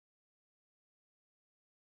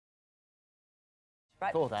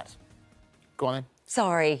Right. Before that. Go on then.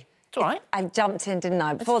 Sorry. It's all right. I jumped in, didn't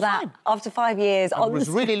I? Before that, after 5 years... I was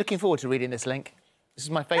really looking forward to reading this link. This is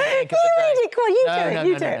my favourite link of Can the you day. read it? Come on,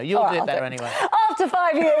 you do it. No. You'll do it better anyway. After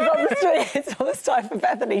 5 years on the street, it's almost time for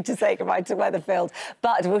Bethany to say goodbye to Weatherfield.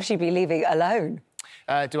 But will she be leaving alone?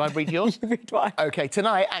 Do I read yours? You read mine. OK,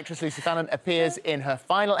 tonight, actress Lucy Fallon appears in her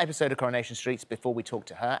final episode of Coronation Street. Before we talk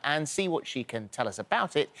to her and see what she can tell us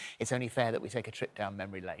about it, it's only fair that we take a trip down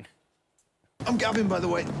memory lane. I'm Gavin, by the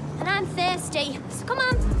way. And I'm thirsty, so come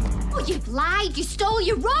on. Oh, you've lied. You stole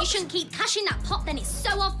your rug. You shouldn't keep cash in that pot, then it's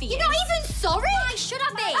so obvious. You're not even sorry? Why should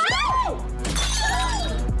I be?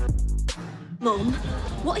 Mum,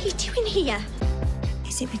 what are you doing here?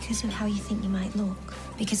 Is it because of how you think you might look?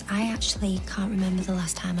 Because I actually can't remember the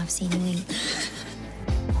last time I've seen you eat.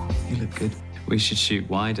 You look good. We should shoot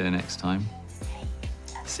wider next time.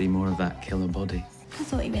 See more of that killer body. I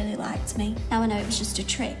thought you really liked me. Now I know it was just a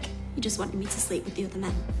trick. You just wanted me to sleep with the other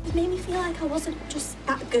men. It made me feel like I wasn't just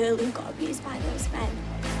that girl who got abused by those men.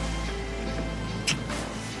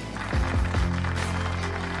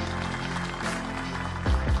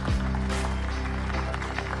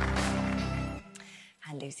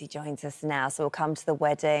 And Lucy joins us now, so we'll come to the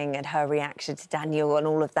wedding and her reaction to Daniel and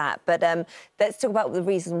all of that. But let's talk about the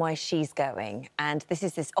reason why she's going. And this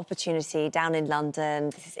is this opportunity down in London,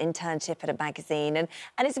 this is internship at a magazine, and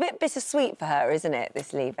it's a bit bittersweet for her, isn't it,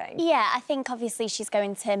 this leaving? Yeah, I think obviously she's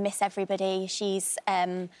going to miss everybody.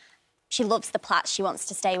 She loves the Platts, she wants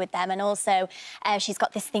to stay with them, and also she's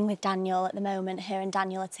got this thing with Daniel at the moment. Her and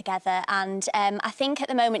Daniel are together, and I think at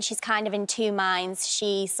the moment she's kind of in two minds.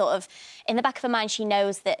 She sort of, in the back of her mind, she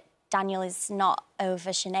knows that Daniel is not over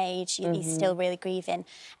Sinead. He's still really grieving,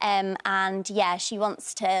 and yeah, she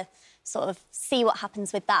wants to sort of see what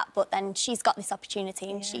happens with that, but then she's got this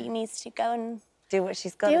opportunity and she needs to go and do what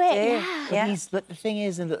she's got to do. Yeah. But the thing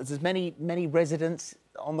is, and there's many residents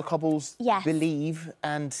on the cobbles believe,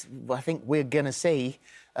 and I think we're going to see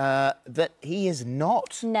that he is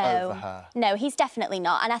not over her. No, he's definitely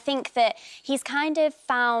not. And I think that he's kind of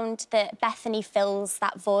found that Bethany fills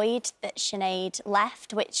that void that Sinead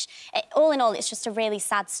left, which, all in all, it's just a really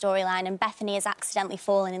sad storyline, and Bethany has accidentally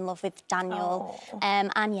fallen in love with Daniel.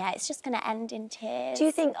 And, yeah, it's just going to end in tears. Do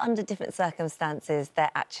you think under different circumstances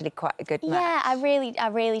they're actually quite a good match? Yeah, I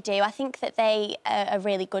really do. I think that they are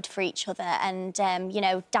really good for each other, and, you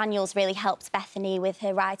know, Daniel's really helped Bethany with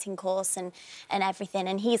her writing course and everything,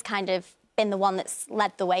 and he's kind of been the one that's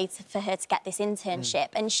led the way for her to get this internship,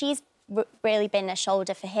 and she's really been a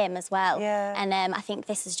shoulder for him as well. Yeah. And I think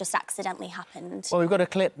this has just accidentally happened. Well, we've got a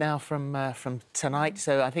clip now from tonight,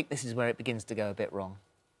 so I think this is where it begins to go a bit wrong.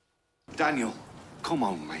 Daniel, come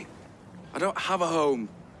on, mate. I don't have a home.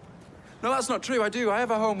 No, that's not true. I do. I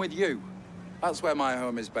have a home with you. That's where my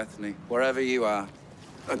home is, Bethany, wherever you are.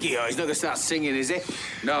 Look, he's not going to start singing, is he?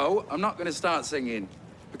 No, I'm not going to start singing,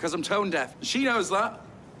 because I'm tone deaf. She knows that,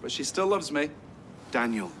 but she still loves me.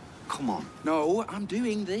 Daniel, come on. No, I'm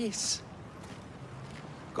doing this.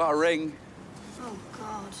 Got a ring. Oh,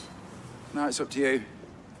 God. Now it's up to you.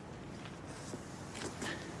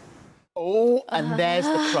 Oh, and there's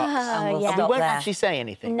the crux. And we won't actually say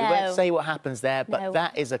anything. No. We won't say what happens there, but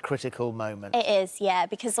that is a critical moment. It is, yeah,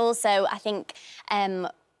 because also I think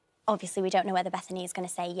obviously we don't know whether Bethany is going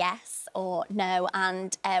to say yes or no,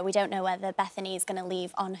 and we don't know whether Bethany is going to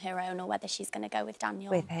leave on her own or whether she's going to go with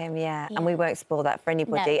Daniel. With him, yeah. And we won't spoil that for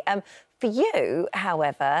anybody. No. For you,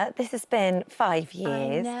 however, this has been 5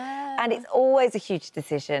 years. I know. And it's always a huge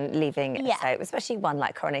decision leaving a soap, especially one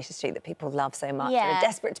like Coronation Street that people love so much and are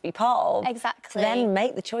desperate to be part of. Exactly. To then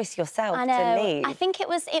make the choice yourself to leave. I think it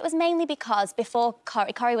was mainly because before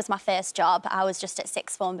Corrie was my first job. I was just at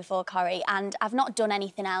sixth form before Corrie, and I've not done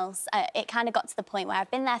anything else. It kind of got to the point where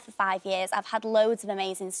I've been there for 5 years. I've had loads of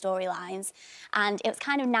amazing storylines, and it was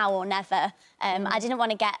kind of now or never. I didn't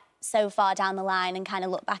want to get so far down the line and kind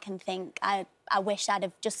of look back and think, I wish I'd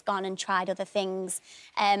have just gone and tried other things.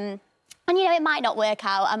 And, you know, it might not work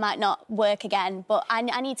out, I might not work again, but I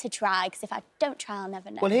need to try, because if I don't try, I'll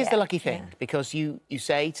never know. Well, here's the lucky thing, because you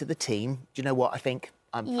say to the team, do you know what, I think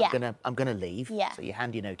I'm gonna leave. Yeah. So you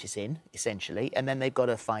hand your notice in, essentially, and then they've got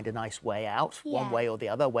to find a nice way out, one way or the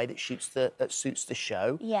other, a way that suits the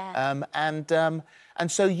show. Yeah. And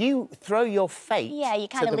so you throw your fate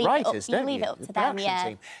to the writers, don't you? Leave it up to the them, production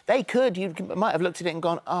team. They could, you might have looked at it and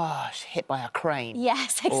gone, oh, she's hit by a crane.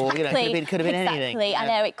 Yes, exactly. Or, you know, it could have been anything. Exactly, I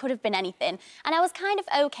know, it could have been anything. And I was kind of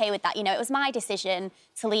OK with that, you know, it was my decision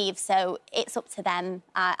to leave, so it's up to them.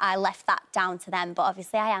 I left that down to them, but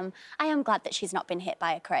obviously I am glad that she's not been hit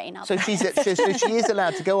by a crane. So she is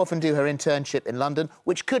allowed to go off and do her internship in London,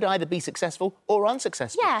 which could either be successful or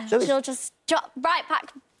unsuccessful. Yeah, so she'll just drop right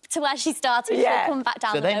back to where she started. She'll come back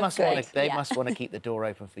down. So the they road must quick. want to. They must want to keep the door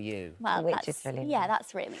open for you. Well, which is really yeah,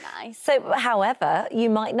 that's really nice. So, however, you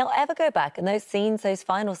might not ever go back, and those scenes, those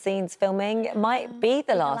final scenes filming, might be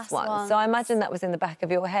the last one. So I imagine that was in the back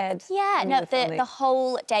of your head. Yeah, no, the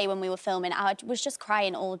whole day when we were filming, I was just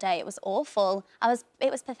crying all day. It was awful.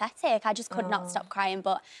 It was pathetic. I just could not stop crying.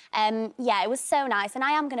 But yeah, it was so nice, and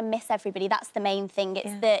I am going to miss everybody. That's the main thing.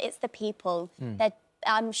 It's the people.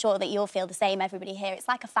 I'm sure that you'll feel the same, everybody here. It's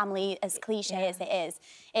like a family, as cliche as it is.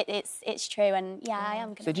 It's true, and yeah, I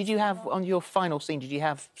am gonna... So did you have, on your final scene, did you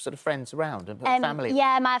have sort of friends around and family?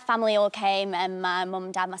 Yeah, my family all came, and my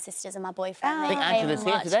mum, dad, my sisters and my boyfriend. I think Angela's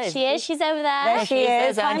here today. She is, she's over there. There she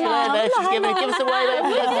is, Angela. There she's give us a wave.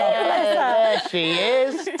 There she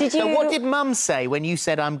is. So what did Mum say when you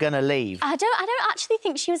said, I'm going to leave? I don't actually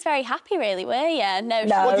think she was very happy, really, were you? No.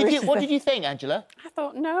 What did you think, Angela? I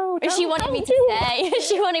thought, no, she wanted me to stay.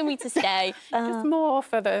 She wanted me to stay. Just more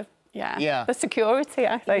for the the security,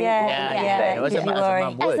 I think. As a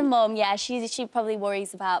mum would. As a mum, yeah, she probably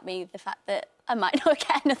worries about me, the fact that I might not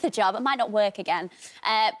get another job, I might not work again.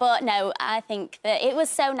 But no, I think that it was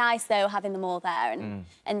so nice though having them all there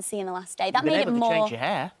and seeing the last day. That made it more. To change your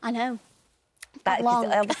hair. I know. That,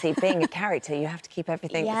 obviously, being a character, you have to keep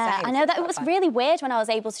everything the same. I know that it was really weird when I was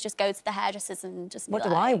able to just go to the hairdressers and just be what do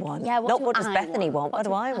I want? Yeah, not what does Bethany want? What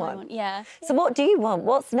do I want? Yeah. So what do you want?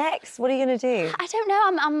 What's next? What are you going to do? I don't know.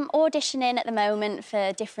 I'm auditioning at the moment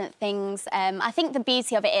for different things. I think the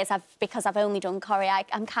beauty of it is because I've only done Corrie,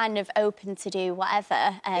 I'm kind of open to do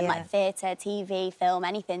whatever, like theatre, TV, film,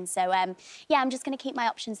 anything. So yeah, I'm just going to keep my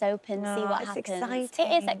options open, see what happens.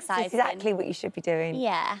 Exciting. It is exciting. It's exactly what you should be doing.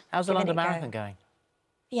 Yeah. How's the London Marathon going?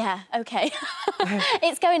 Yeah, OK.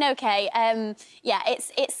 It's going OK. Yeah,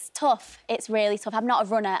 it's tough. It's really tough. I'm not a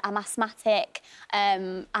runner. I'm asthmatic.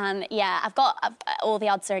 And, yeah, I've got... all the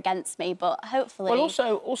odds are against me, but hopefully... Well,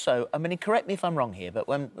 also, I mean, correct me if I'm wrong here, but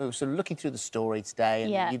when we were sort of looking through the story today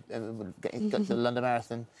and you got to the London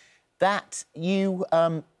Marathon, that you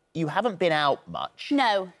haven't been out much.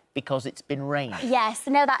 No. Because it's been raining. Yes,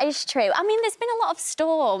 no, that is true. I mean, there's been a lot of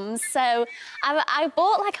storms, so I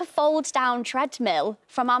bought like a fold-down treadmill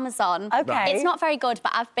from Amazon. OK. It's not very good,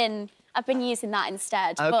 but I've been using that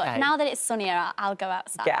instead. OK. But now that it's sunnier, I'll go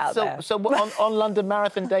outside. Get out there. So on London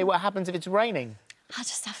Marathon Day, what happens if it's raining? I'll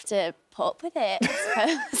just have to put up with it,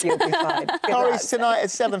 I suppose. You'll be fine. Corrie's tonight at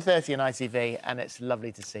 7:30 on ITV, and it's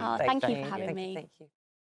lovely to see you. Oh, thank you for having me. Thank you.